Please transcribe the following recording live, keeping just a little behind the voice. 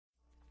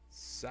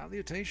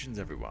Salutations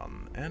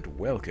everyone, and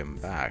welcome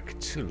back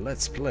to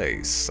Let's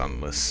Play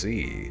Sunless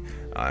Sea.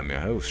 I'm your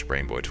host,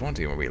 BrainBoy20,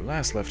 and when we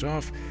last left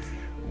off,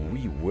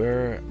 we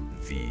were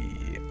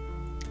the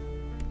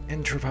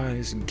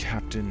Enterprise and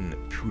Captain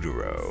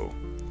Pudero.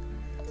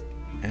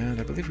 And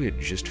I believe we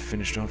had just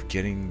finished off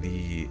getting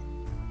the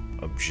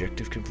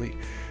objective complete.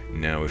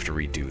 No, we have to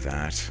redo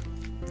that.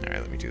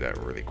 Alright, let me do that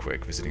really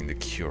quick, visiting the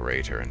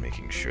curator and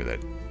making sure that...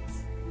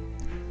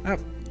 Oh,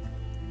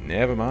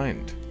 never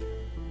mind.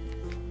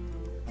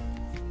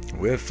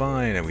 We're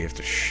fine, and we have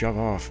to shove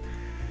off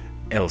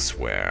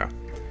elsewhere.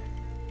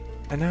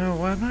 And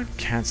now, I'm not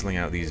cancelling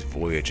out these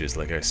voyages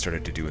like I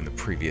started to do in the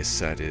previous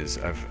set, as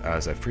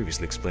I've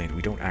previously explained,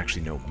 we don't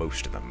actually know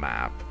most of the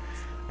map.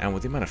 And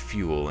with the amount of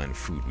fuel and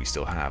food we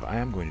still have, I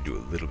am going to do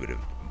a little bit of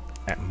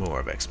more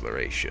of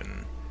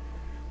exploration.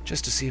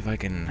 Just to see if I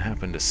can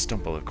happen to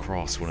stumble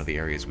across one of the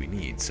areas we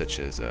need, such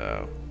as,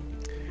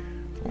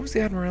 what was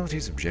the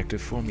Admiralty's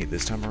objective for me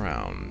this time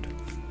around?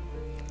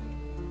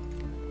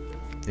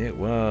 It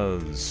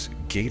was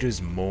Gator's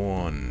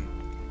Mourn.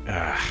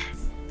 I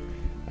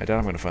doubt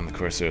I'm going to find the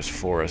Corsair's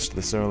Forest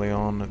this early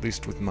on, at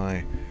least with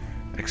my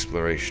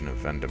exploration of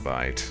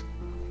Vanderbite.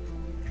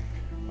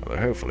 Although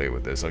hopefully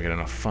with this I'll get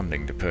enough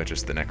funding to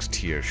purchase the next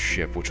tier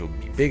ship, which will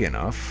be big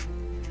enough,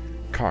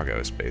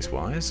 cargo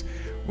space-wise,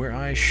 where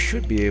I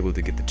should be able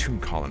to get the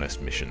Tomb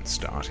Colonist mission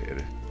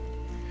started.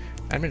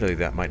 Admittedly,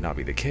 that might not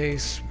be the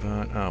case,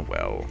 but,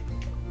 well.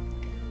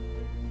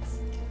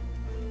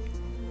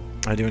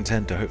 I do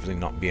intend to hopefully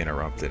not be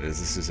interrupted, as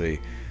this is a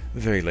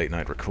very late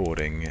night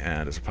recording,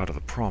 and as a part of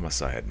the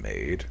promise I had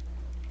made.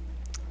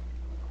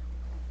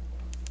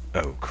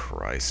 Oh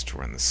Christ,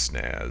 we're in the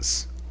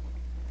snares.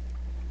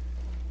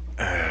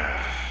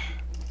 Well,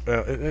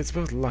 it's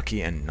both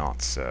lucky and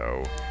not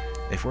so.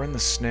 If we're in the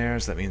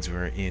snares, that means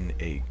we're in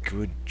a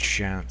good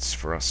chance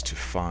for us to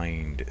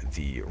find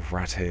the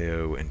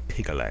Rateo and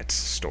Piglet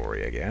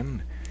story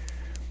again,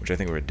 which I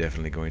think we're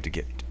definitely going to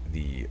get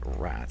the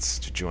rats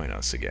to join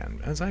us again,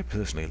 as I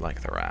personally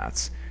like the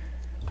rats.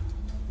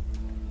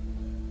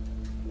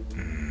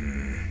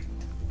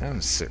 That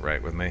doesn't sit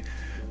right with me.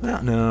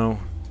 Well, no.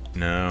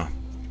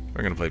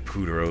 We're gonna play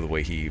Pudero the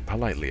way he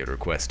politely had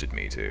requested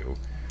me to.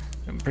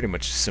 I'm pretty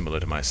much similar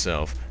to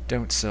myself.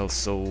 Don't sell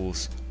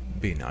souls,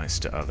 be nice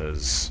to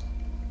others.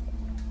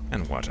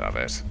 And what of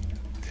it?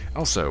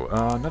 Also,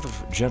 another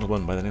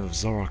gentleman by the name of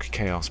Zorok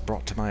Chaos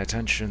brought to my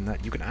attention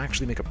that you can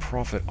actually make a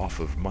profit off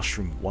of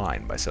mushroom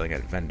wine by selling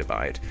it at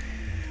Vanderbite.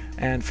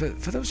 And for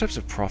those types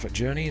of profit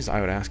journeys, I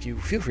would ask you,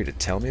 feel free to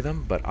tell me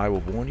them, but I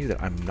will warn you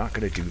that I'm not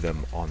going to do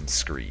them on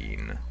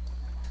screen.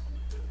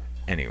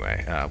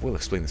 Anyway, we'll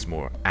explain this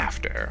more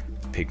after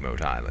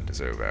Pigmote Island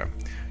is over.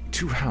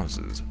 Two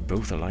houses,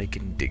 both alike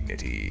in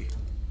dignity.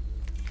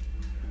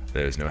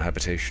 There's no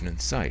habitation in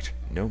sight,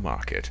 no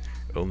market,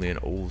 only an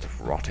old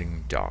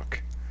rotting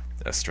dock.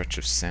 A stretch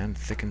of sand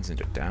thickens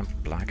into damp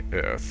black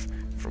earth,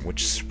 from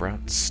which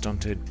sprout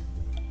stunted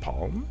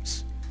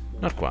palms?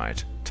 Not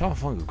quite. Tall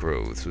fungal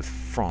growths with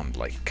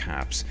frond-like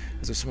caps,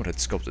 as if someone had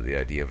sculpted the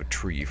idea of a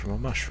tree from a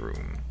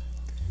mushroom.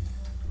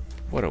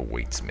 What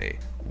awaits me?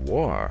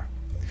 War!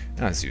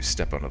 As you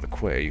step onto the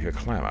quay, you hear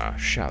clamor,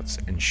 shouts,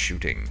 and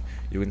shooting.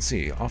 You can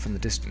see, off in the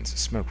distance,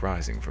 smoke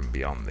rising from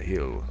beyond the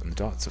hill, and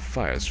dots of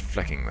fires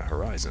flecking the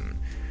horizon.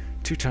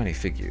 Two tiny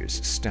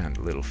figures stand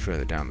a little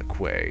further down the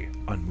quay,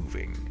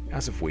 unmoving,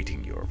 as if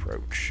waiting your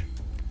approach.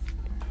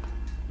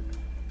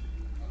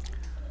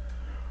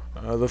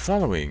 The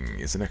following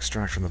is an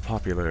extract from the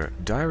popular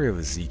Diary of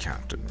a Sea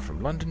Captain,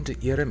 from London to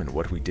Irem and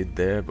what we did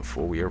there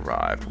before we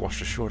arrived,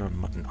 washed ashore on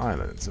Mutton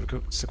Island, and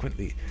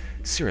subsequently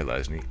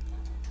serialized in the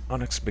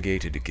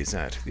unexpurgated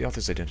Gazette. The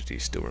author's identity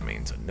still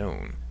remains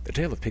unknown. The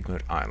Tale of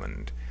Pigmote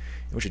Island,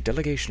 in which a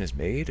delegation is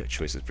made, a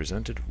choice is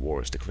presented,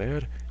 war is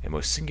declared, a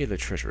most singular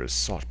treasure is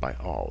sought by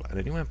all, and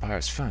a new empire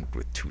is founded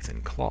with tooth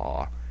and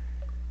claw.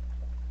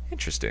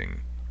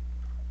 Interesting.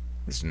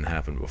 This didn't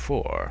happen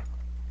before.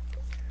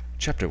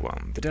 Chapter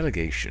 1. The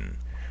Delegation.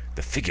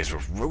 The figures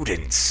were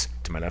rodents!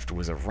 To my left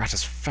was a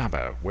Ratus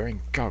Faber,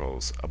 wearing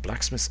goggles, a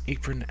blacksmith's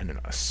apron, and an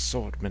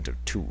assortment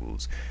of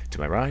tools. To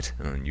my right,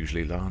 an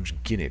unusually large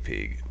guinea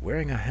pig,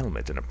 wearing a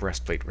helmet and a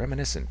breastplate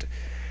reminiscent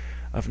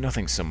of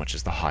nothing so much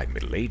as the High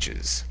Middle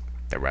Ages.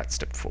 The rat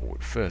stepped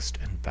forward first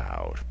and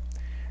bowed.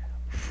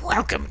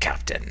 "Welcome,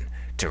 Captain,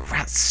 to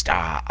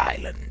Ratstar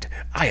Island.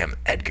 I am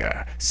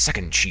Edgar,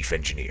 Second Chief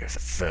Engineer of the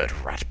 3rd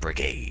Rat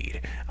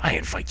Brigade. I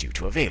invite you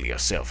to avail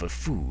yourself of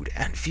food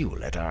and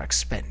fuel at our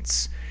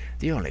expense.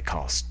 The only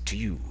cost to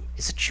you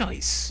is a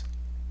choice."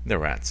 The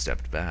rat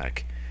stepped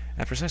back.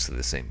 At precisely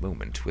the same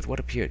moment, with what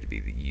appeared to be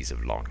the ease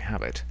of long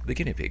habit, the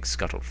guinea pig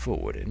scuttled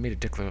forward and made a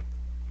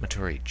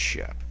declamatory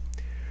chirp.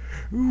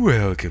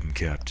 "Welcome,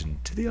 Captain,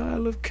 to the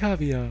Isle of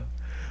Caviar.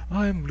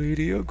 I am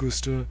Lady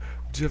Augusta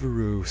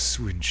Devereux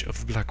Swinch of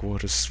the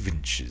Blackwater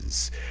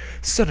Swinches,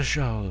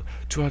 Seneschal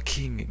to our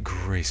King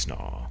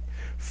Gracegnaw.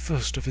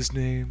 First of his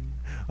name,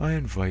 I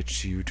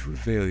invite you to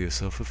avail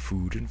yourself of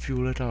food and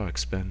fuel at our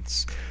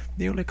expense.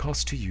 The only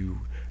cost to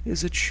you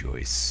is a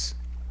choice."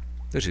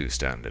 The two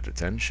stand at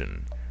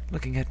attention.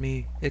 looking at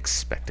me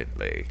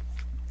expectantly.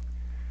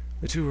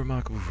 The two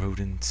remarkable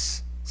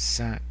rodents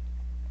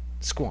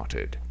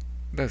squatted,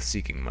 both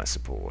seeking my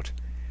support.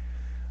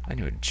 I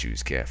knew to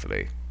choose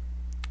carefully,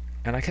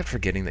 and I kept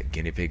forgetting that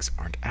guinea pigs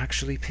aren't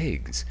actually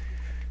pigs.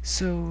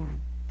 So,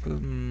 oh,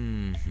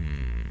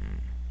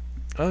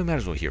 we might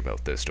as well hear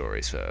about their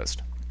stories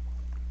first.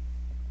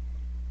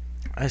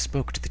 I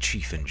spoke to the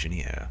chief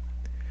engineer.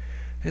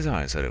 His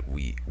eyes had a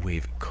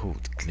wave of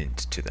cold glint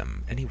to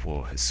them, and he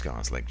wore his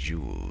scars like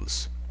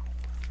jewels.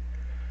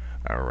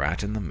 A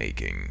rat in the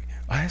making.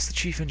 I asked the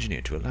chief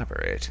engineer to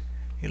elaborate.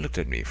 He looked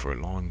at me for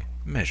a long,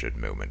 measured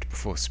moment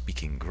before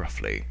speaking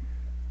gruffly.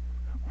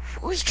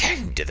 We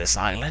came to this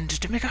island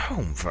to make a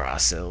home for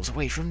ourselves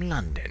away from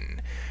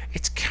London.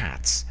 It's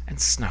cats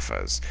and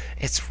snuffers.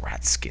 It's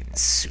rat-skin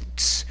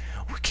suits.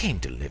 We came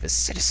to live as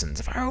citizens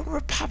of our own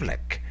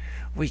republic.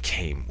 We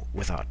came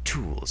with our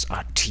tools,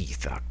 our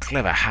teeth, our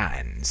clever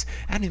hands,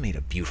 and we made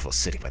a beautiful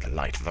city by the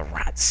light of the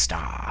rat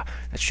star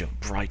that shone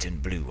bright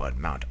and blue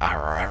on Mount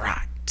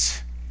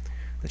Ararat.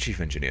 The chief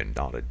engineer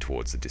nodded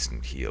towards the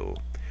distant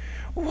hill.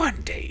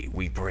 One day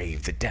we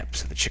braved the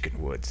depths of the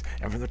chicken woods,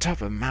 and from the top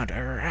of Mount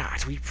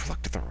Ararat we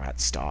plucked the rat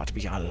star to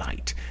be our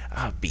light,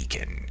 our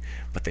beacon.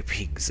 But the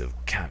pigs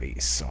of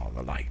Cavi saw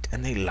the light,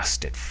 and they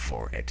lusted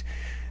for it.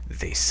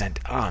 They sent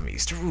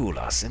armies to rule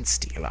us and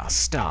steal our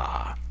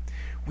star.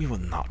 We will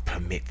not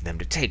permit them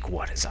to take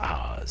what is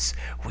ours.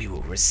 We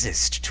will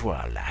resist to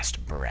our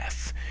last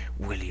breath.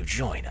 Will you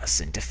join us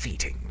in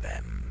defeating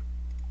them?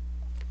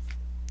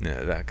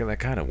 Yeah, that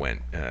kind of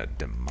went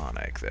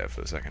demonic there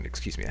for a second.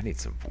 Excuse me, I need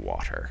some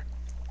water.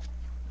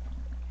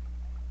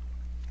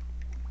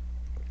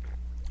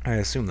 I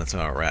assume that's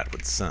how a rat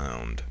would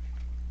sound.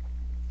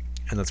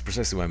 And that's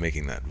precisely why I'm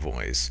making that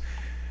voice,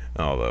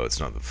 although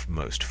it's not the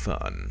most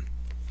fun.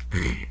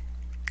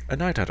 A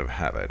night out of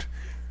habit,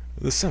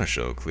 the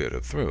seneschal cleared her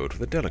throat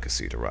with a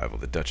delicacy to rival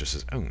the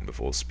Duchess's own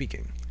before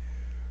speaking.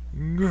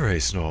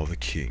 Gracegnaw the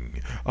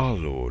king, our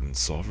lord and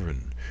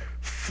sovereign,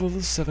 for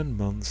the 7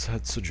 months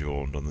had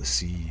sojourned on the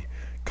sea,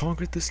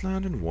 conquered this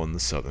land and won the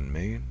southern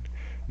main.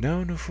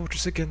 Now no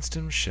fortress against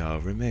him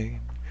shall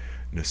remain,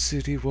 no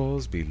city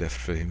walls be left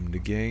for him to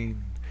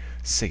gain,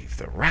 save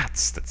the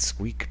rats that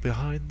squeak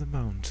behind the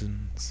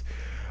mountains.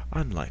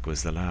 Unlike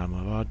was the lamb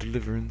of our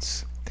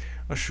deliverance,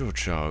 assured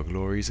shall our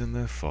glories in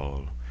their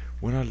fall,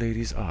 when our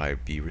lady's eye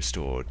be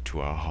restored to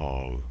our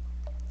hall.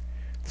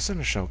 The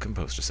seneschal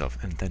composed herself,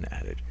 and then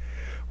added,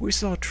 We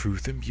saw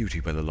truth and beauty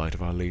by the light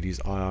of our lady's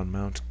eye on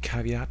Mount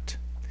Caveat,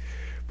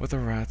 but the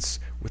rats,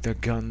 with their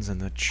guns and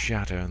their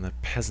chatter and their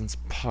peasants'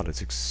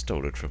 politics,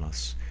 stole it from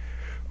us.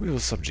 We will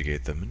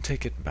subjugate them and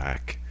take it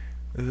back.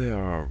 They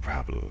are our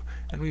rabble,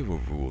 and we will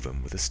rule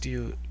them with the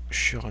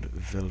steel-shod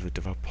velvet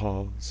of our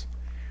paws.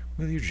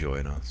 Will you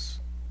join us?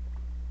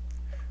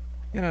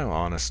 You know,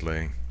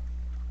 honestly,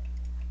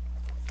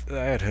 I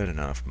had heard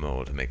enough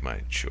more to make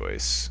my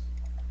choice.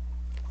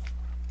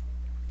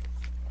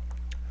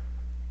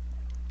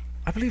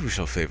 I believe we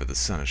shall favor the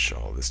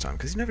seneschal this time,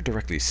 because he never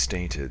directly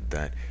stated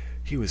that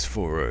he was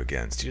for or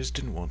against. He just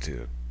didn't want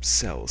to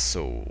sell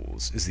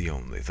souls, is the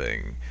only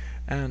thing,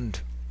 and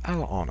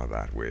I'll honor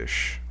that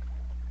wish.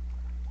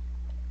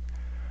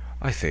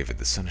 I favored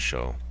the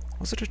seneschal.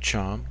 Was it her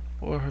charm,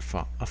 or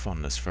a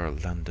fondness for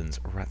London's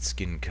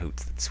rat-skin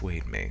coats that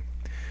swayed me?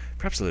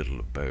 Perhaps a little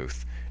of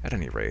both. At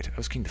any rate, I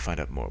was keen to find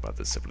out more about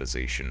this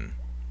civilization.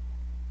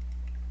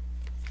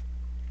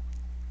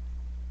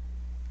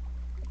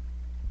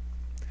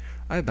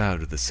 I bowed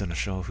to the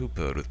seneschal, who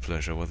purred with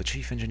pleasure, while the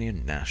chief engineer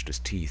gnashed his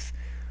teeth,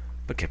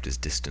 but kept his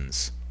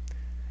distance.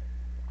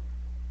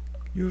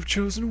 You have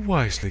chosen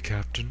wisely,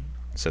 Captain,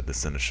 said the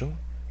seneschal.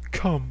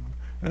 Come,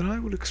 and I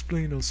will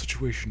explain our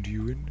situation to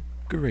you in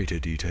greater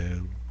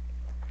detail.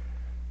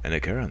 An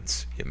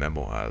occurrence, your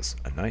memoirs,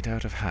 a night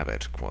out of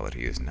habit,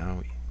 quality is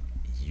now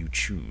you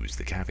choose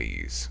the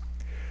cavies.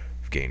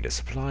 I've gained a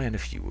supply and a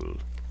fuel.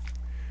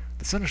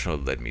 The seneschal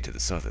led me to the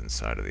southern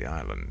side of the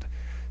island,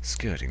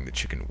 skirting the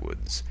chicken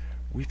woods.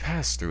 We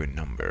passed through a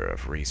number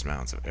of raised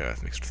mounds of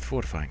earth mixed with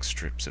fortifying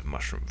strips of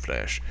mushroom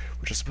flesh,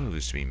 which are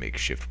supposed to be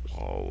makeshift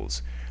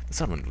walls. The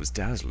sunlight was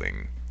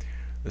dazzling.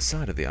 The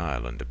side of the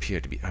island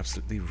appeared to be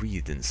absolutely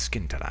wreathed in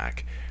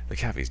skintalak. The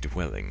cavies'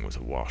 dwelling was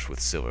awash with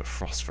silver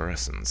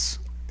phosphorescence.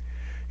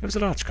 It was a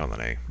large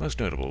colony. Most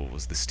notable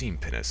was the steam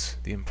pinnace,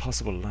 the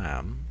impossible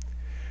lamb.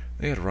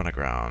 They had run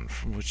aground,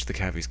 from which the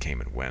cavies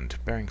came and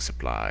went, bearing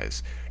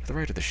supplies. To the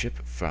right of the ship,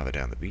 farther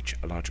down the beach,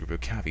 a large group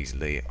of cavies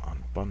lay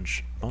on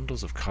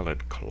bundles of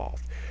coloured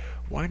cloth,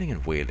 whining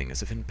and wailing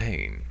as if in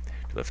pain.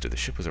 To the left of the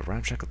ship was a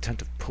ramshackle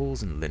tent of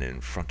poles and linen,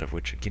 in front of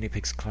which guinea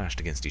pigs clashed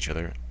against each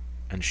other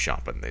and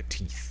sharpened their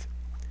teeth.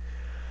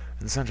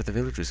 In the centre of the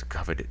village was a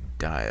covered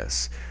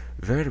dais,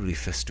 veritably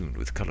festooned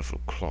with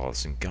colourful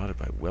cloths and guarded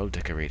by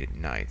well-decorated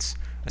knights.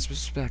 I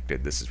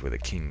suspected this is where the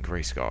King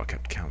Gracegnaw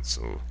kept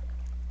counsel.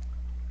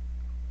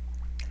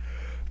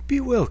 Be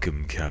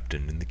welcome,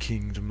 Captain, in the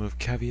kingdom of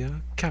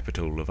Caviar,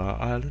 capital of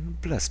our island,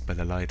 blessed by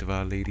the light of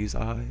Our Lady's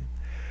eye.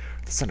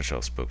 The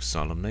seneschal spoke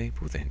solemnly,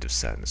 but with a hint of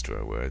sadness to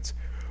her words.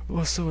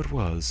 Or so it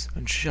was,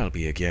 and shall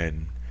be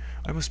again.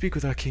 I must speak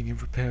with our king and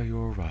prepare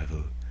your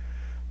arrival.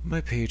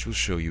 My page will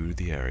show you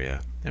the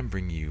area, and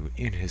bring you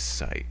in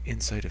sight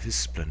of his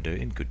splendor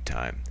in good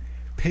time.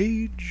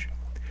 Page!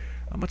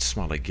 A much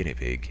smaller guinea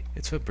pig,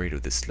 its fur braided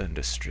with a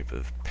slender strip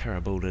of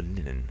parabola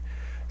linen,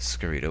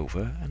 scurried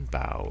over and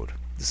bowed.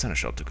 The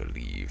seneschal took a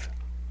leave.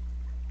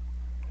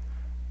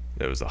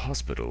 There was the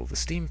hospital, the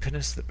steam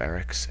pinnace, the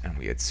barracks, and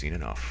we had seen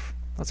enough.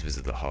 Let's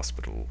visit the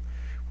hospital.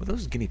 Were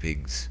those guinea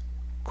pigs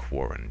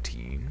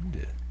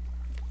quarantined?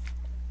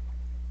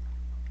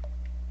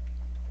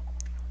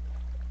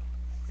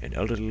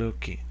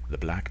 The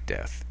Black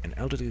Death, an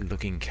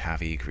elderly-looking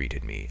cavvy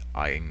greeted me,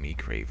 eyeing me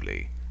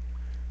gravely.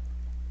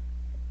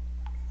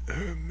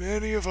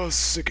 Many of us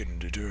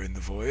sickened during the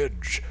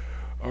voyage,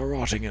 a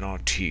rotting in our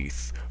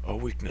teeth, a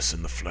weakness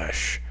in the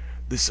flesh.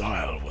 This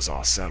isle was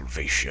our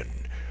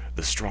salvation.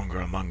 The stronger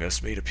among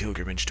us made a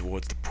pilgrimage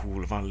towards the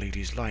pool of Our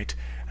Lady's light,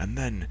 and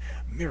then,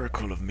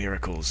 miracle of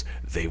miracles,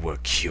 they were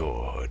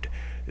cured.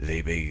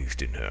 They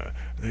bathed in her,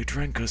 they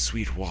drank her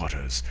sweet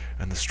waters,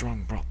 and the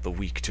strong brought the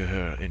weak to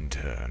her in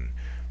turn.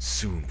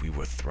 Soon we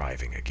were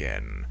thriving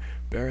again,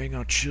 bearing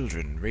our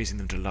children, raising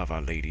them to love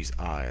Our Lady's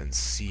eye, and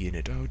see in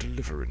it our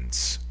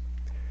deliverance.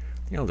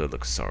 The elder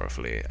looked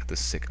sorrowfully at the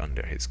sick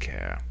under his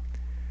care.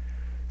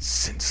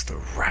 Since the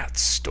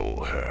rats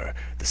stole her,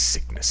 the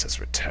sickness has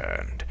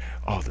returned.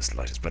 All this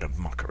light is but a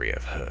mockery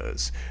of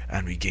hers,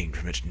 and we gain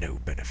from it no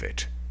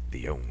benefit.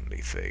 The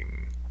only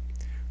thing.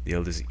 The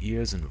elder's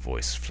ears and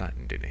voice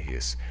flattened in a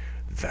hiss.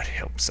 That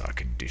helps our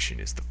condition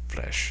is the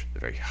flesh, the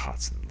very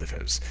hearts and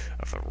livers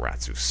of the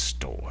rats who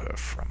stole her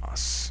from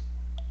us.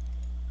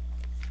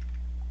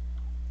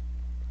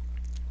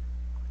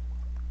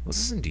 Was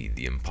this indeed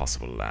the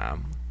impossible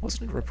lamb?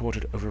 Wasn't it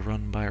reported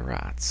overrun by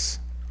rats?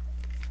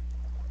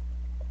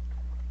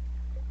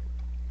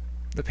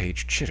 The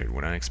page chittered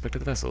when I expected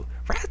the vessel.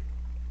 Rat!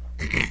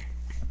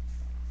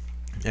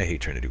 I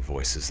hate trying to do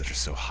voices that are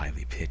so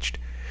highly pitched.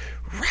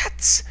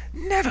 Rats!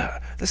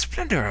 Never! The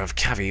splendor of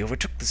Cavia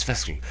overtook this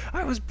vessel.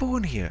 I was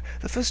born here,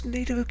 the first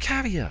native of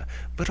Cavia,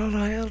 but all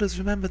our elders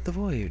remembered the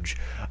voyage.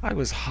 I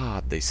was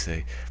hard, they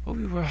say, but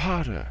we were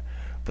harder.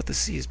 But the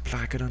sea is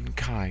black and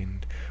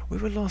unkind. We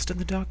were lost in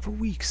the dark for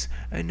weeks,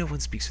 and no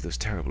one speaks of those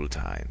terrible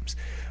times.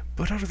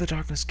 But out of the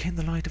darkness came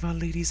the light of Our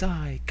Lady's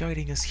eye,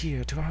 guiding us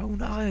here to our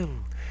own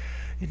isle.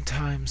 In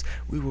times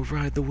we will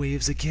ride the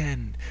waves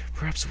again,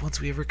 perhaps once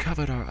we have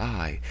recovered our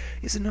eye.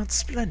 Is it not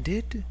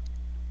splendid?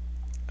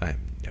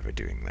 I'm never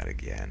doing that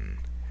again.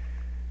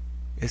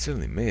 It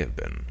certainly may have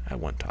been, at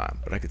one time,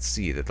 but I could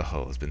see that the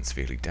hull has been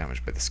severely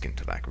damaged by the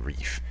skin-to-lack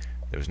reef.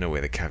 There was no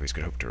way the cavies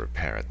could hope to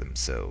repair it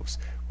themselves.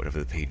 Whatever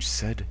the page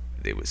said,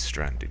 they were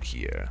stranded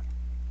here.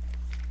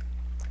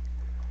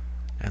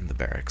 And the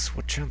barracks.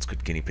 What chance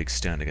could guinea pigs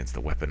stand against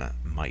the weapon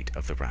might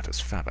of the Ratus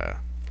Faber?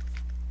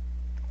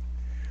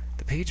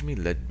 The page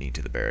led me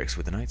to the barracks,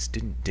 where the knights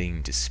didn't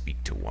deign to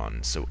speak to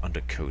one, so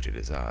undercoated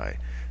as I.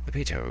 The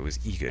page, however, was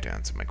eager to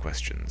answer my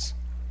questions.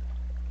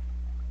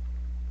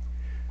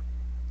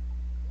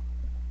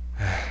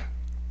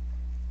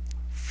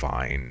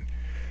 Fine.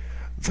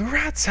 The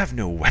rats have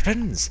no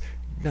weapons,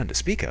 none to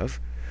speak of.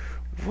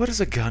 What is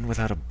a gun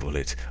without a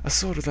bullet, a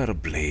sword without a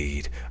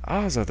blade?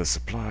 Ours are the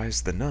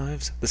supplies, the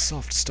knives, the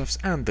soft stuffs,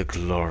 and the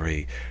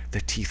glory.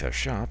 Their teeth are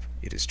sharp,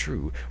 it is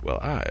true, while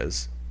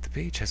ours— the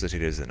page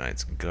hesitated as the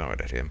knights glowered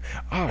at him—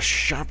 are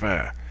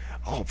sharper.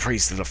 All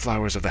praise to the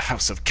flowers of the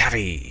house of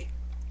Cavi.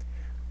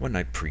 One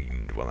knight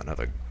preened, while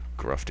another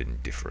gruffed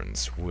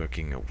indifference,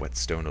 working a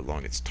whetstone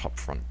along its top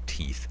front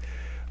teeth.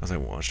 As I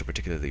watched, a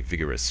particularly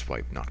vigorous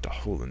swipe knocked a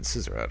hole and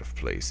scissor out of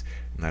place,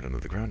 and that under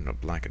the ground in a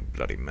black and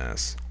bloody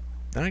mess.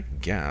 The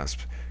knight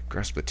gasped,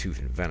 grasped the tooth,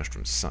 and vanished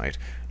from sight,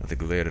 and they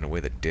glared in a way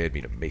that dared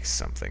me to make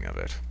something of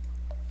it.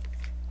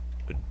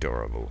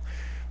 Adorable.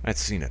 I had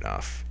seen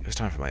enough. It was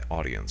time for my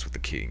audience with the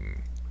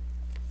king.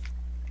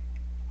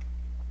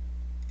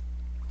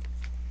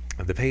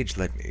 And the page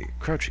led me,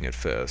 crouching at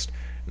first,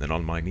 and then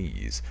on my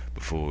knees,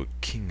 before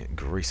King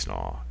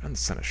Gracegnaw and the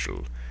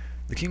seneschal.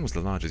 The king was the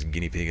largest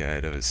guinea pig I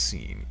had ever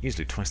seen,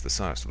 easily twice the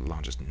size of the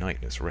largest knight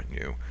in his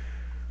retinue.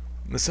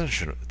 The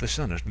seneschal—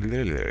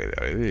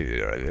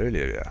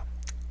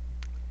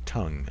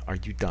 Tongue, are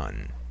you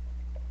done?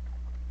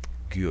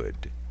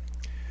 Good.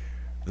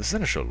 The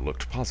seneschal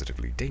looked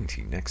positively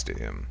dainty next to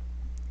him.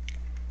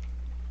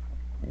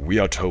 We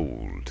are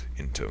told,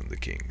 intoned the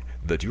king,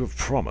 that you have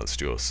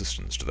promised your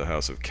assistance to the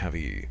house of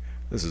Cavi.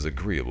 This is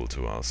agreeable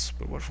to us,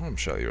 but what form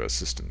shall your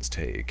assistance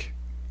take?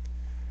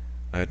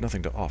 I had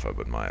nothing to offer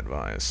but my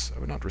advice. I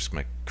would not risk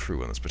my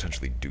crew on this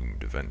potentially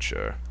doomed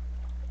venture.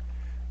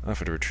 I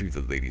offered to retrieve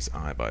the lady's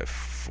eye by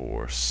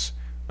force.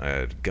 I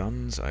had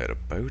guns, I had a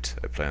boat,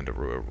 I planned to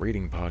row a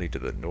raiding party to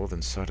the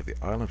northern side of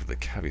the island where the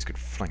cavies could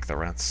flank the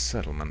rats'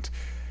 settlement.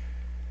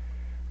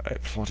 I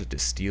plotted to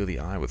steal the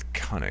eye with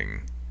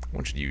cunning.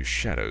 One should use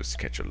shadows to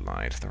catch a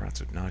light. The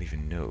rats would not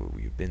even know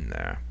we've been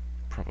there.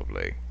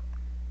 Probably.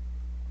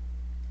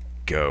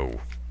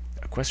 Go.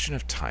 A question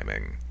of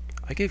timing.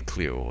 I gave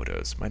clear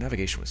orders. My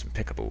navigation was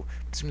impeccable,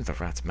 but as soon as the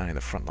rats manning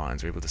the front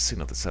lines were able to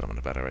signal the settlement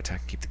about our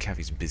attack and keep the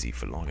cavies busy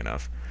for long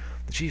enough,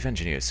 the chief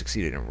engineer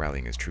succeeded in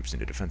rallying his troops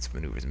into defensive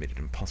maneuvers and made it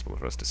impossible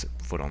for us to set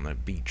foot on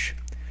that beach.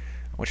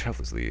 I watched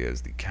helplessly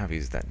as the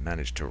cavies that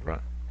managed to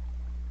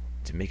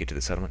make it to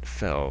the settlement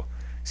fell,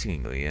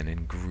 seemingly and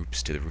in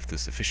groups, to the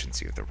ruthless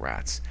efficiency of the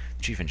rats.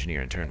 The chief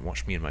engineer in turn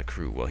watched me and my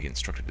crew while he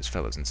instructed his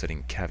fellows in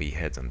setting cavy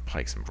heads on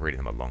pikes and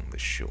parading them along the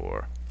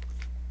shore.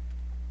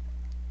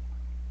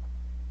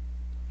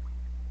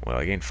 Well,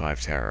 I gained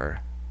 5 terror.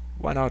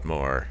 Why not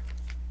more?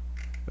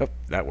 Oh,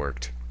 that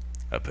worked.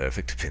 A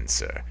perfect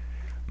pincer.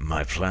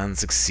 My plan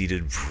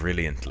succeeded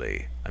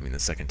brilliantly. I mean, the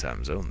second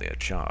time's only a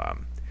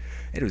charm.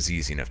 It was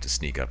easy enough to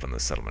sneak up on the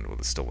settlement while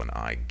the stolen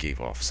eye gave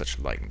off such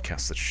light and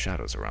cast such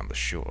shadows around the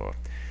shore.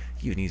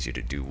 Even easier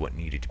to do what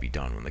needed to be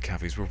done when the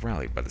cavies were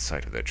rallied by the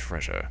sight of their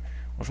treasure.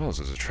 What follows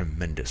was a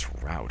tremendous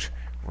rout.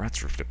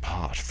 Rats ripped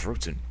apart,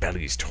 throats and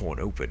bellies torn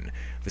open,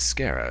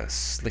 Viscera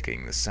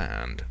slicking the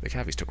sand. The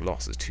cavies took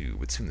losses too,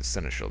 but soon the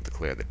seneschal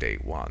declared the day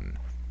won,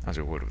 as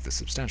rewarded with a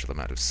substantial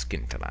amount of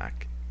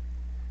skintalak.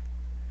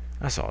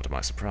 I saw, to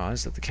my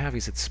surprise, that the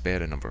cavies had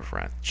spared a number of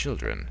rat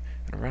children,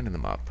 and rounding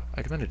them up,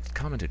 I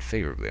commented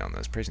favorably on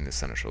this, praising the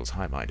seneschal's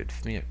high-minded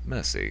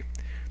mercy.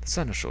 The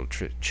seneschal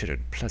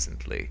chittered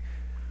pleasantly.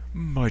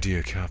 "My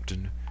dear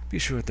captain, be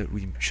assured that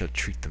we shall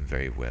treat them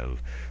very well,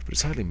 but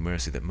it's hardly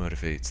mercy that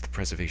motivates the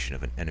preservation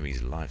of an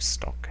enemy's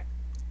livestock."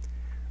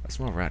 A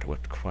small rat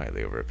wept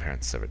quietly over a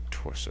parent's severed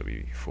torso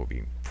before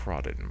being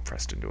prodded and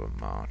pressed into a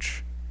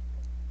march.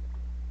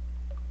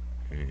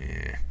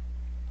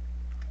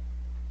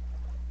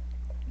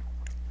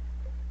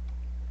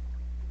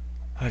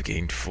 I've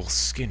gained full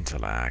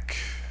skintalak.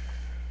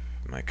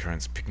 My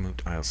current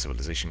pigmote isle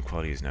civilization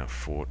quality is now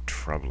 4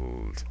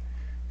 troubled,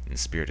 and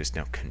spirit is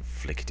now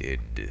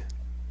conflicted.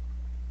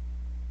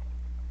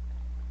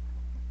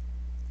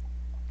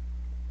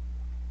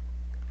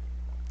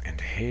 And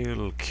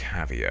hail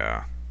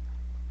caviar.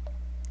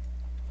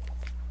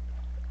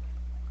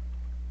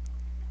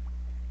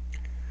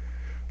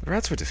 The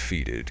rats were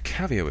defeated,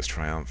 caviar was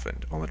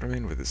triumphant, all that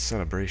remained were the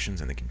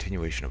celebrations and the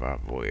continuation of our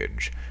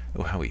voyage.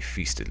 Oh, how we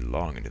feasted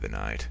long into the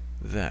night.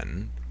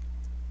 Then...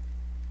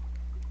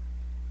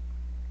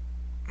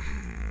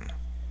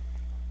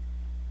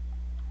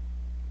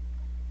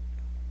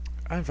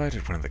 I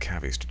invited one of the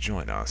cavies to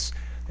join us.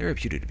 They were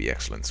reputed to be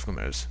excellent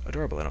swimmers,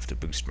 adorable enough to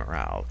boost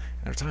morale,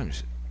 and at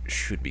times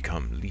should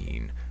become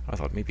lean. I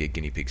thought maybe a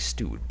guinea pig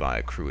stew would buy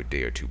a crew a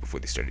day or two before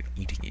they started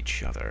eating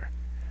each other.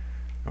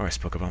 Or I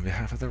spoke up on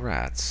behalf of the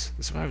rats.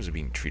 The survivors were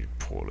being treated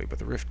poorly, but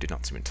the rift did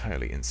not seem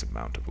entirely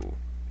insurmountable.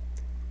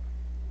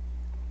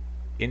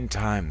 In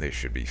time they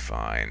should be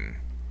fine.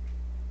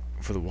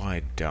 For the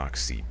wide, dark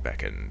sea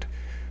beckoned.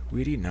 We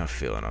had eaten our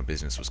fill and our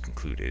business was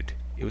concluded.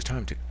 It was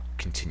time to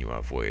continue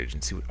our voyage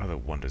and see what other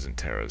wonders and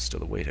terrors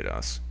still awaited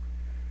us.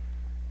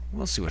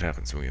 We'll see what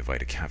happens when we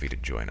invite a cavy to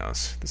join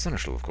us. The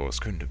seneschal, of course,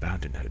 couldn't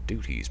abandon her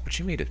duties, but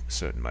she made it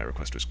certain my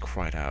request was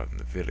cried out in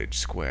the village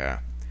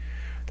square.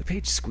 The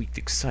page squeaked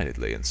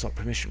excitedly and sought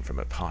permission from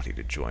her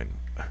to join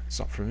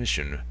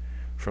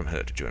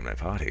my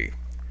party.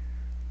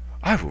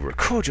 "I will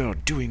record your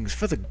doings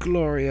for the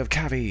glory of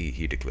Cavi,"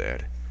 he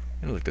declared,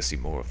 and I'd like to see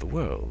more of the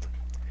world.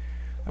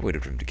 I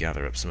waited for him to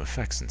gather up some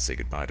effects and say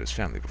goodbye to his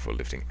family before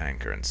lifting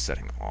anchor and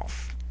setting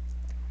off.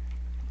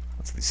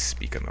 Let's at least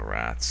speak on the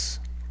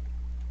rats.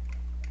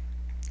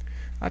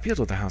 I appealed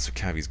to the House of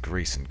Cavi's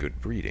grace and good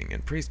breeding,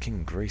 and praised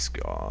King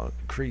Graceknaw's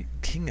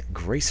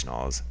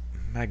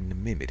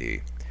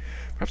magnanimity.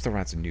 Perhaps the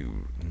rats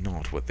knew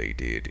not what they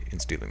did in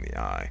stealing the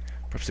eye.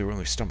 Perhaps they were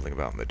only stumbling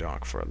about in the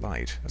dark for a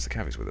light, as the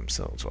cavies were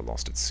themselves while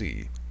lost at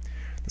sea.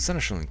 The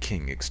seneschal and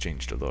king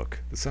exchanged a look.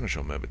 The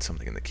seneschal murmured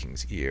something in the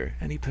king's ear,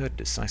 and he purred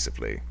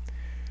decisively.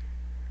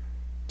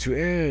 To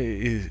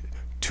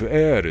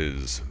err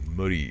is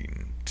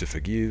marine, to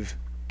forgive,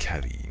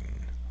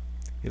 Cavine.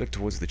 He looked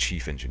towards the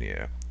chief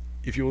engineer.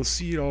 If you will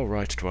see it all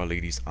right to Our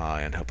Lady's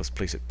eye and help us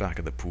place it back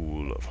in the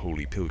pool of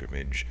holy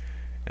pilgrimage,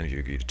 and if you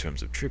agree to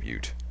terms of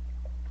tribute.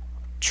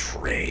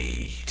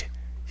 Trade,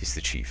 hissed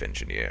the chief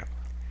engineer.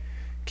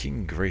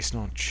 King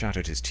Gracegnaw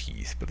chattered his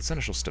teeth, but the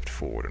seneschal stepped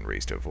forward and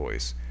raised her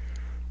voice.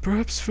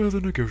 Perhaps further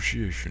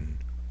negotiation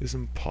is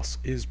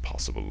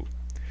possible.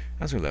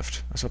 As we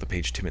left, I saw the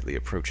page timidly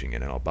approaching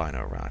an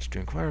albino rat to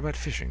inquire about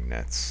fishing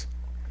nets.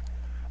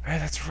 Hey,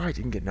 that's right,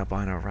 you can get an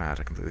albino rat.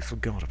 I completely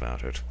forgot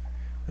about it.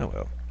 Oh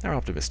well, they're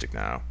optimistic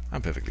now.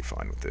 I'm perfectly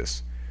fine with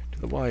this. To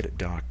the wide,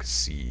 dark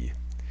sea.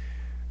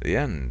 The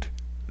end.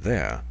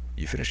 There,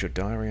 you finish your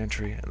diary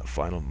entry and the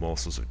final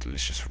morsels of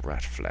delicious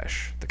rat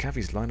flesh. The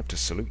cavies line up to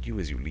salute you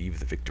as you leave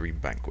the victory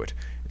banquet,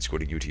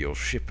 escorting you to your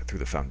ship through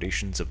the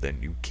foundations of their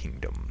new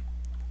kingdom.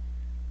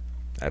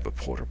 At the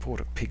port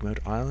of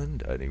Pigmote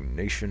Island, a new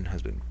nation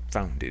has been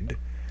founded,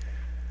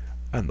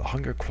 and the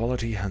hunger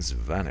quality has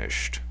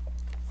vanished.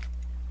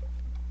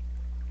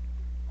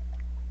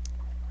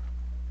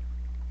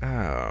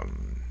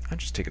 I'm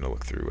just taking a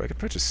look through. I could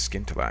purchase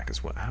skin tobacco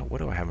as well. What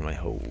do I have in my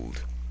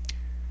hold?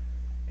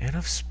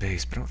 Enough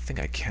space, but I don't think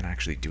I can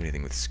actually do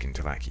anything with skin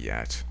tobacco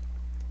yet.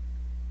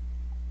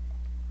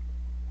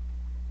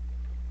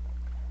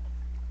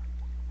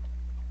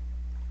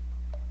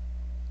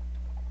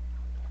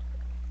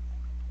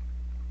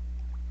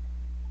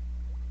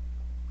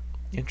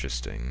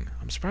 Interesting.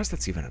 I'm surprised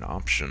that's even an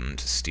option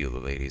to steal the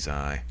lady's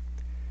eye.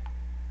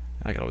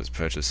 I could always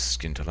purchase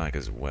skin to like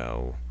as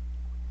well.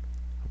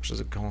 How much does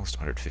it cost?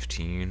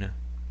 115?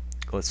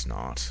 Let's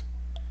not.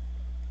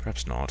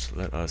 Perhaps not.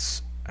 Let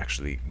us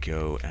actually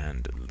go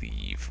and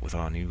leave with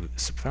our new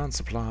found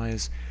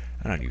supplies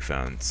and our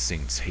newfound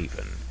Saint's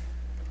Haven.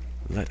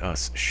 Let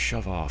us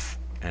shove off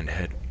and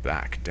head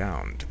back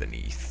down to the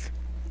Neath,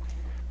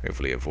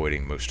 hopefully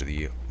avoiding most of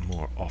the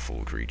more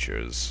awful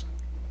creatures.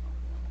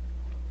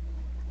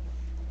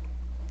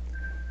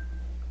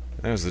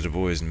 There's the Du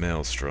Bois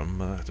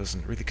Maelstrom.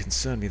 Doesn't really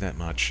concern me that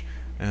much.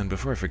 And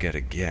before I forget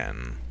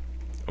again,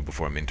 or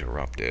before I'm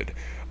interrupted,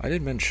 I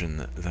did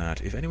mention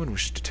that if anyone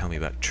wishes to tell me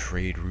about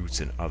trade routes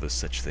and other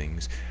such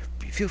things,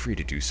 feel free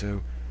to do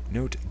so.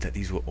 Note that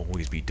these will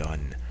always be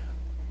done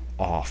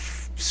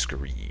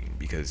off-screen,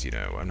 because, you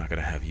know, I'm not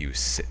going to have you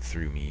sit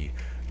through me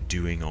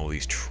doing all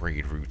these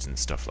trade routes and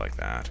stuff like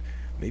that.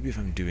 Maybe if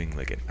I'm doing,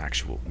 like, an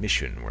actual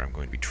mission where I'm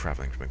going to be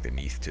traveling from, like, the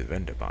Neath to the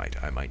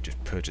Venderbite, I might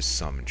just purchase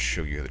some and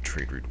show you how the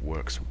trade route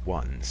works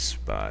once,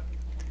 but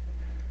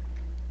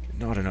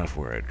not enough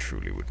where it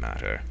truly would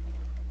matter.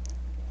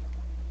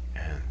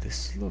 And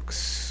this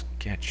looks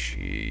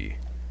sketchy.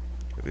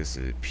 There's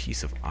a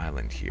piece of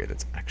island here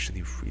that's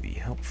actually really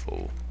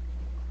helpful.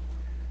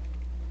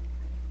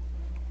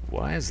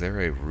 Why is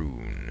there a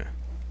rune?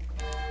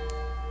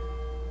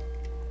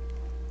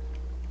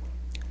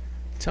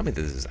 Tell me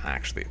this is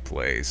actually a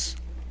place.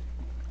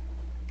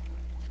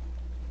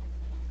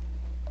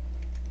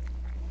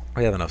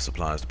 I have enough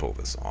supplies to pull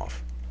this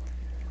off.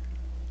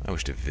 I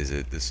wish to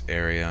visit this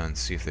area and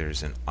see if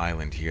there's an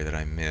island here that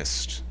I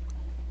missed.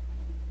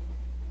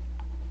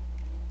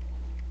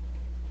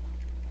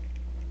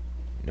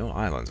 No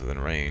islands within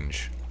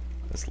range.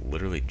 That's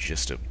literally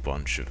just a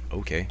bunch of...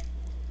 Okay.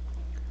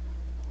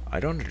 I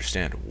don't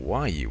understand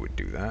why you would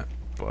do that,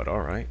 but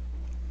alright.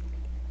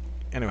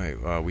 Anyway,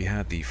 we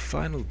had the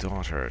final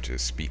daughter to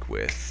speak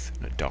with.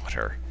 No,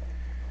 daughter.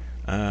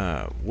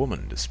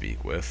 Woman to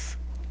speak with.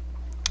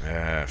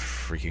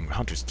 Freaking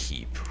Hunter's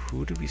Keep.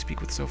 Who did we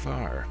speak with so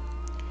far?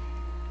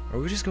 Or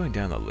are we just going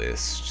down the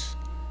list?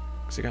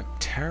 Because I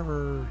got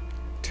Terror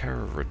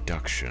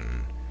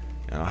Reduction.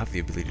 And I'll have the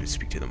ability to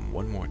speak to them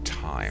one more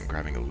time,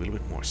 grabbing a little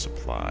bit more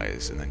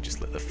supplies, and then just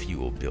let the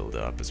fuel build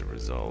up as a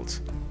result.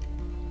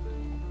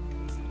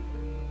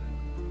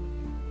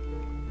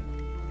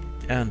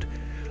 And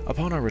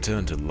upon our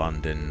return to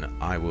London,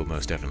 I will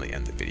most definitely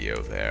end the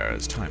video there,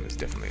 as time is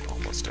definitely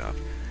almost up.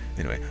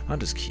 Anyway,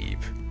 Hunter's Keep.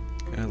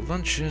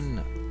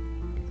 Luncheon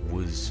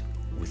was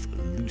with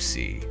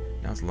Lucy.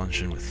 Now it's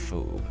luncheon with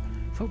Phoebe.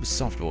 Phoebe is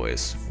soft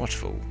voice,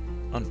 watchful,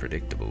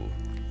 unpredictable.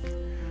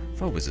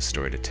 Phoebe is a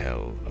story to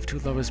tell, of two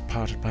lovers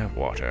parted by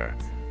water,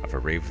 of a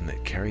raven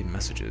that carried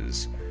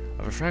messages,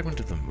 of a fragment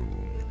of the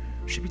moon.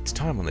 She beats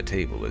time on the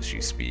table as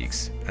she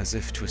speaks, as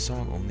if to a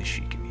song only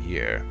she can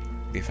hear.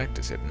 The effect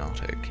is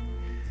hypnotic.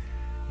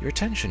 Your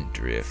attention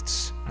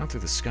drifts out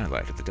through the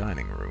skylight of the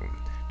dining room,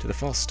 to the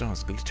false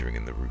stars glittering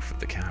in the roof of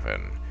the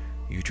cavern.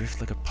 You drift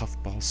like a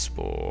puffball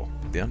spore.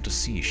 The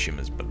undersea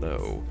shimmers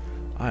below.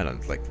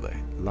 Islands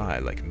lie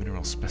like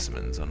mineral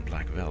specimens on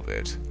black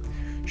velvet.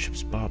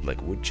 Ships bob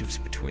like wood chips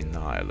between the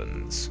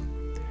islands.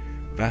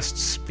 Vast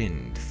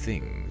spinned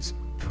things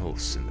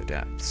pulse in the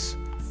depths.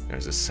 There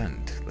is a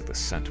scent like the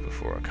scent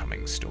before a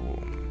coming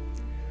storm.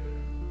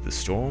 The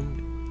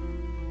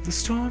storm? The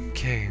storm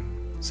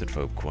came, said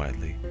Phoebe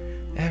quietly.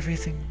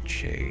 Everything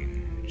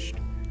changed.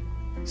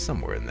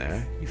 Somewhere in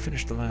there, you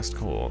finished the last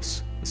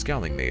course. The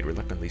scowling maid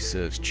reluctantly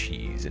serves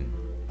cheese and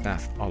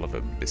Bath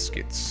Oliver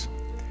biscuits.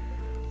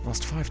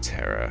 Lost 5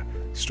 terror.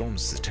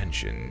 Storm's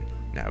attention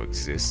now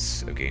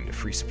exists. I've gained a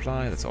free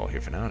supply. That's all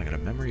here for now, and I got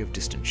a memory of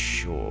distant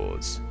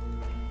shores.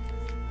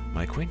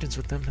 My acquaintance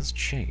with them has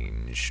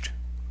changed.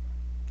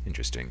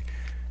 Interesting.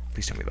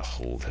 Please tell me the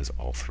hold has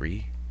all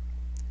 3.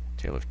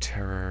 Tale of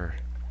terror.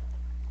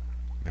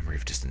 Memory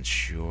of distant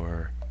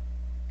shore.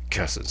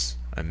 Curses.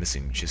 I'm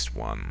missing just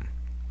one.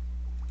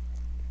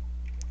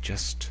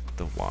 Just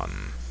the one.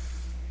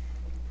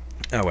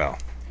 Oh well.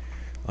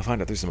 I'll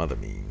find out through some other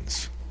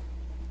means.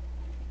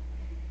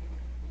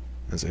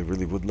 As I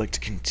really would like to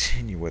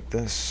continue with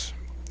this.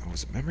 What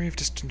was it? Memory of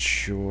distant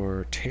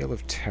shore. Tale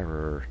of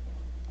terror.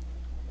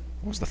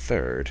 What was the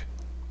third?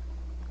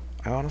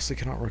 I honestly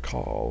cannot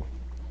recall.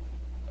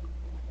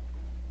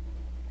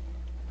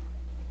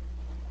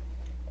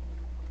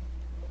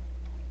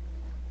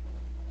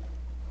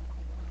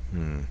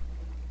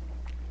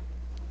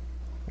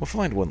 We'll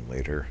find one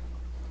later.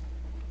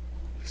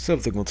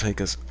 Something will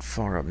take us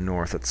far up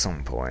north at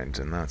some point,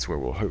 and that's where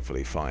we'll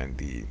hopefully find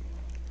the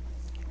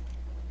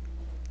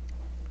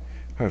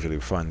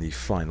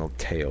final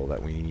tale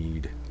that we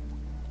need.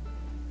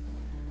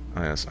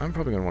 Oh yes, I'm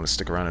probably going to want to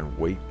stick around and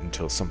wait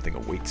until something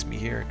awaits me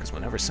here, because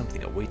whenever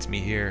something awaits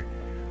me here,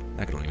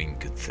 that can only mean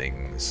good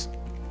things.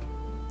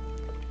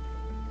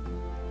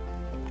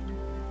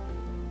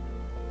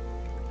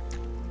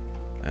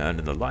 And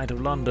in the light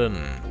of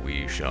London,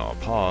 we shall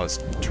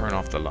pause, turn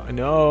off the light.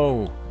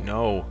 No!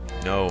 No!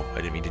 No! I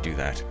didn't mean to do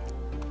that.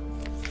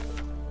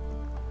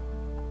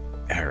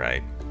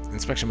 Alright.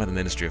 Inspection by the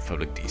Ministry of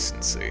Public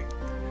Decency.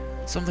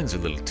 Some things are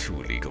a little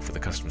too illegal for the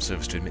customs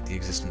service to admit the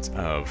existence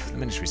of. The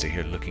ministries are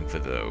here looking for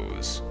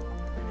those.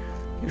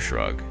 You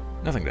shrug.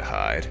 Nothing to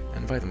hide,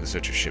 and invite them to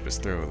search your ship as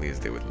thoroughly as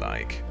they would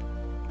like.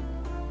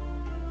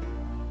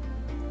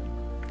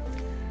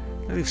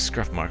 They leave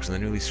scruff marks on the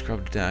newly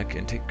scrubbed deck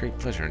and take great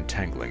pleasure in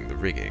tangling the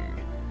rigging.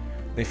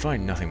 They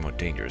find nothing more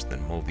dangerous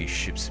than moldy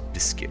ship's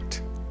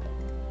biscuit.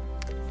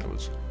 That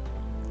was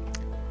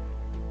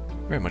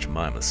very much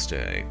my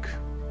mistake.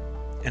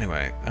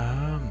 Anyway,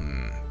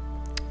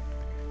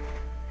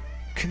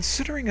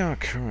 considering our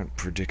current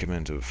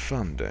predicament of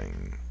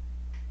funding,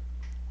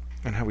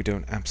 and how we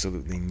don't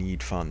absolutely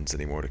need funds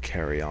anymore to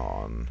carry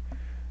on,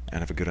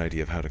 and have a good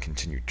idea of how to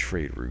continue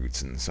trade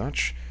routes and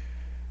such,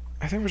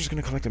 I think we're just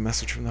going to collect a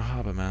message from the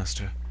Harbour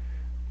Master,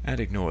 and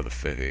ignore the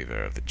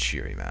favor of the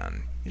cheery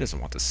man. He doesn't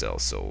want to sell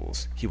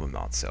souls. He will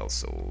not sell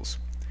souls.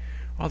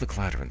 All the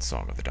clatter and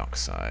song of the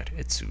dockside,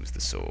 it soothes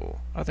the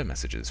soul. Are there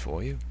messages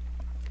for you?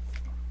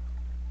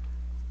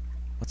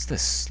 What's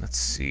this? Let's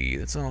see.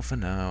 That's all for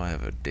now. I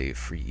have a day of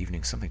free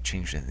evening. Something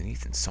changed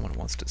underneath and someone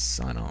wants to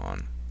sign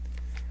on.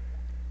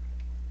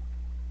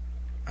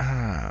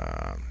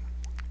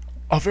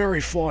 A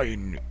very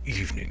fine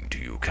evening to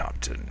you,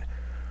 Captain.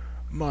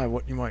 My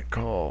what you might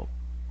call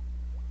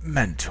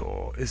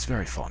mentor is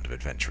very fond of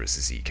adventurous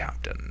sea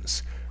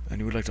captains, and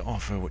he would like to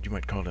offer what you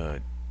might call a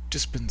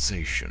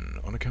dispensation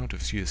on account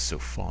of he is so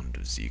fond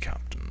of sea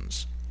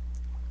captains.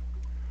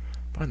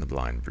 Behind the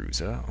blind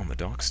bruiser, on the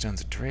dock,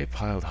 stands a tray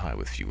piled high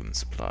with fuel and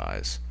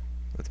supplies.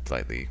 Let's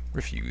politely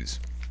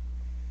refuse.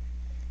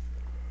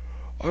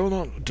 I will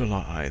not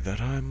deny that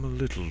I am a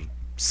little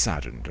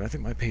saddened, and I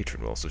think my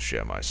patron will also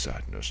share my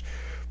sadness,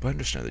 but I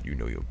understand that you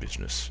know your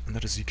business, and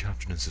that a sea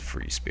captain is a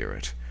free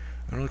spirit,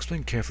 and I'll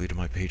explain carefully to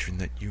my patron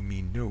that you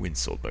mean no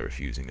insult by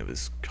refusing of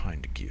his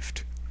kind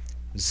gift.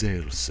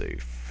 Sail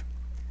safe.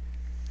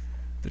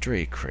 The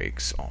dray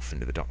crakes off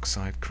into the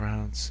dockside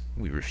crowds.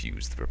 We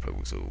refuse the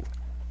proposal.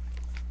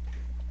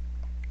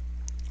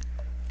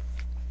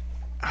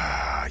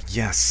 Ah,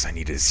 yes, I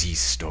need a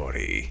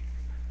Z-story.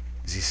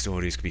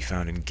 Z-stories could be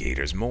found in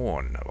Gator's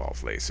Morn, of all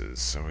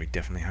places, so we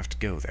definitely have to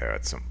go there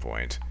at some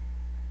point.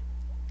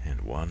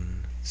 And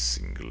one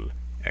single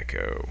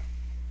echo.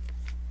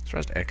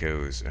 Surprised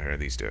echoes, or at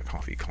least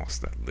coffee,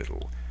 cost that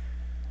little.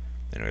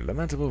 Anyway,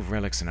 lamentable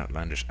relics and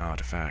outlandish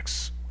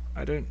artifacts.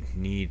 I don't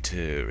need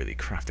to really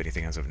craft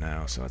anything as of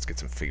now, so let's get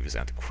some Favors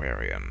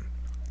Antiquarian.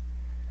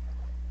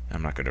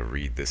 I'm not going to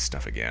read this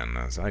stuff again,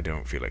 as I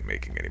don't feel like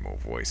making any more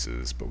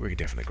voices, but we're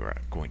definitely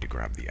going to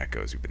grab the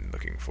echoes we've been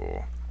looking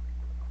for.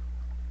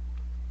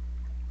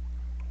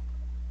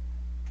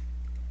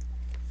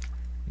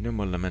 No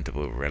more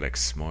lamentable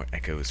relics, more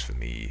echoes for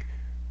me,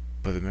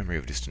 but the memory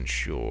of distant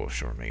shore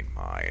shall remain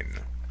mine.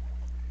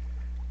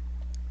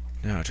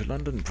 Now to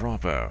London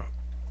proper,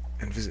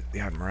 and visit the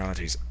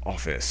Admiralty's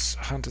office.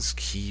 Hunter's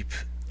Keep,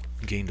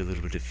 gained a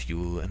little bit of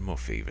fuel and more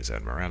favors.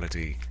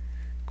 Admiralty,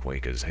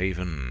 Quaker's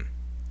Haven,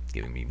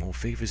 giving me more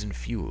favors and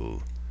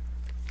fuel.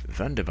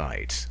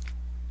 Vanderbilt,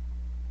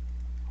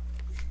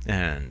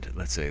 and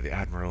let's say the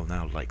Admiral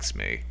now likes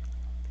me.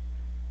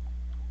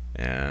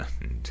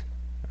 And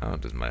how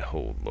does my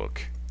hold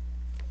look?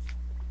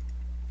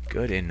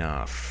 Good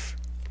enough.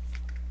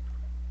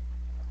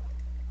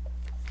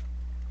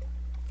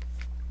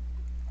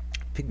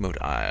 Pigmote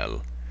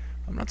Isle.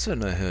 I'm not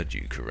certain I heard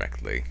you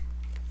correctly.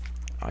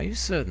 Are you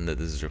certain that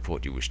this is a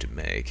report you wish to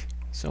make?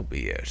 So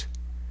be it.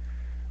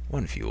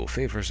 One fuel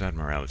favors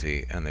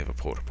Admiralty, and they have a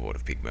port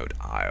of Pigmote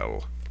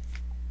Isle.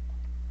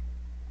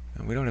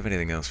 And we don't have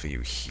anything else for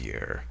you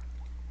here.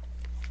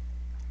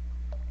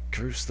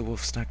 Cruise the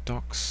Wolfstack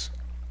docks?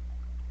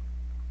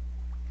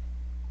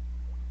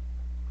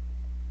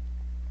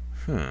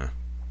 Huh.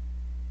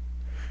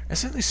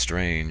 It's certainly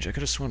strange. I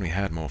could have sworn we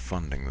had more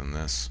funding than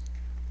this.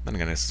 Then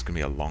again, this is going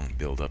to be a long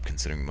build-up,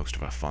 considering most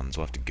of our funds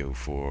will have to go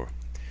for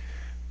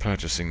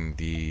purchasing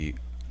the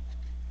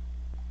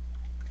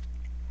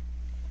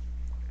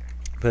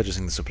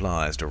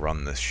supplies to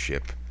run this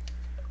ship.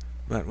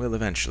 But we'll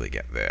eventually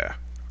get there.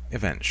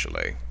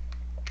 Eventually.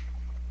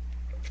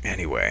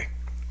 Anyway.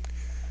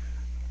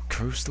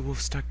 Cruise the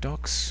Wolfstack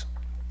docks?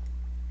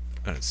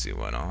 I don't see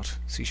why not.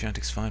 Sea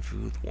shanties, fine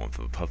food, warmth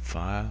of a pub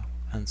fire,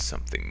 and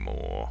something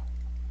more.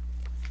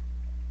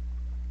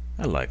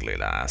 A likely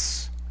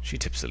lass. She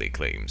tipsily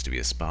claims to be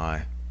a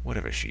spy.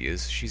 Whatever she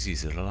is, she's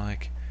easy to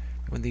like.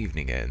 When the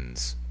evening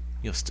ends,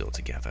 you're still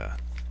together.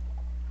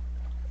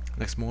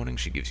 Next morning,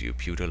 she gives you a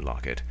pewter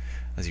locket.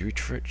 As you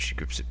reach for it, she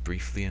grips it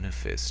briefly in her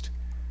fist.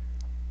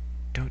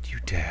 "Don't you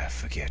dare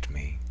forget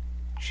me,"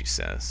 she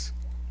says.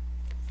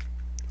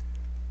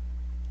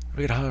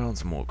 We could hire on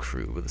some more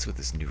crew, but that's what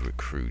this new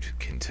recruit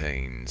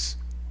contains.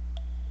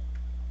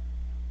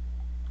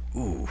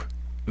 Ooh.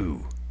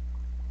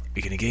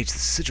 We can engage the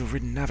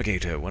sigil-ridden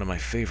navigator, one of my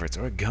favorites,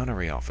 or a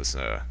gunnery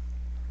officer.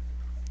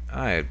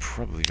 I'd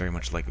probably very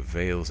much like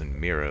veils and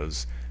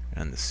mirrors,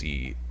 and the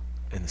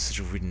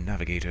sigil-ridden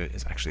navigator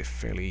is actually a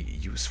fairly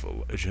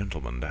useful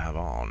gentleman to have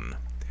on.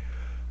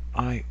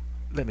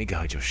 Let me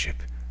guide your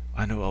ship.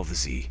 I know all the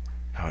Z,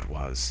 how it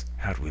was,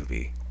 how it will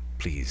be.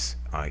 Please,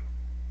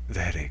 the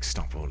headaches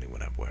stop only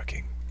when I'm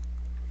working.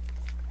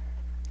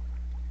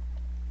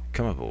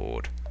 Come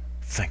aboard.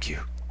 Thank you.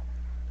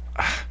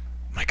 Ah,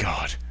 my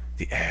God,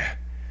 the air.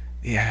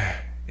 The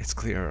air. It's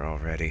clearer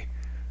already.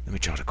 Let me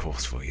chart a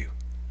course for you.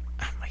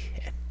 Ah, my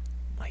head.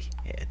 My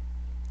head.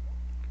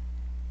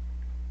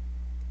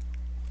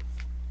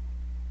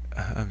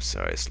 I'm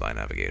sorry, Sly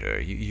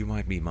Navigator. You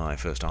might be my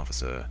first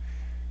officer,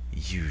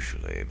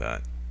 usually,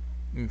 but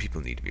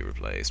people need to be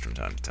replaced from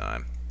time to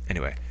time.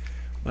 Anyway,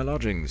 my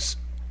lodgings...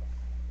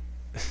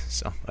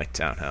 Sell my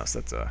townhouse.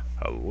 That's a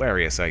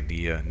hilarious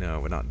idea. No,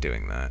 we're not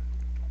doing that.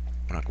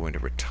 We're not going to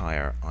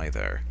retire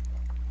either.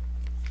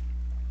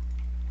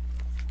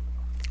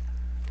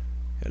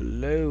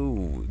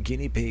 Hello,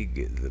 guinea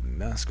pig, the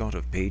mascot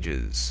of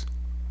pages.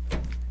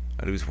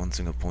 I lose 1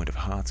 single point of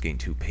hearts, gain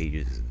 2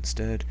 pages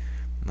instead.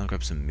 Knock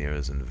up some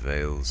mirrors and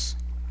veils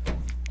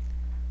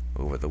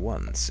over the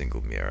 1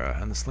 single mirror,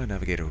 and the Sly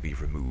Navigator will be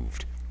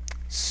removed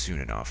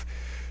soon enough.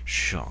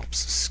 Shops,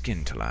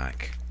 skin to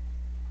lack.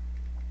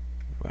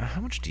 Well,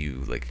 how much do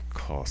you, like,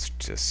 cost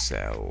to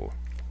sell?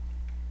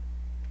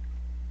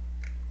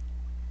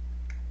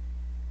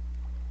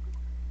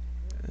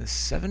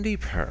 $70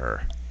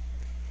 per.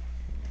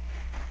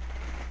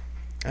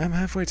 I'm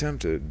halfway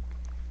tempted.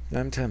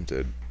 I'm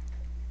tempted.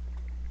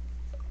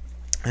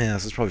 Yeah,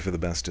 this is probably for the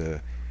best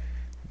to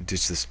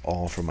ditch this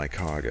all from my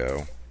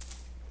cargo.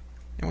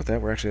 And with that,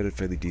 we're actually at a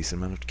fairly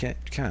decent amount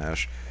of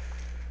cash.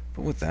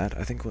 But with that,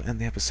 I think we'll end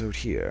the episode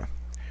here.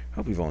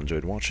 Hope you've all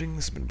enjoyed watching.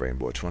 This has been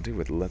BrainBoy20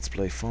 with Let's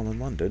Play Fallen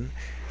London,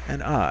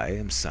 and I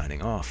am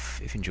signing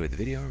off. If you enjoyed the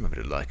video, remember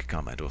to like,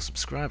 comment, or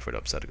subscribe, for it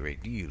helps out a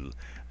great deal,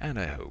 and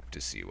I hope to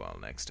see you all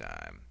next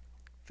time.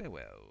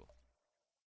 Farewell.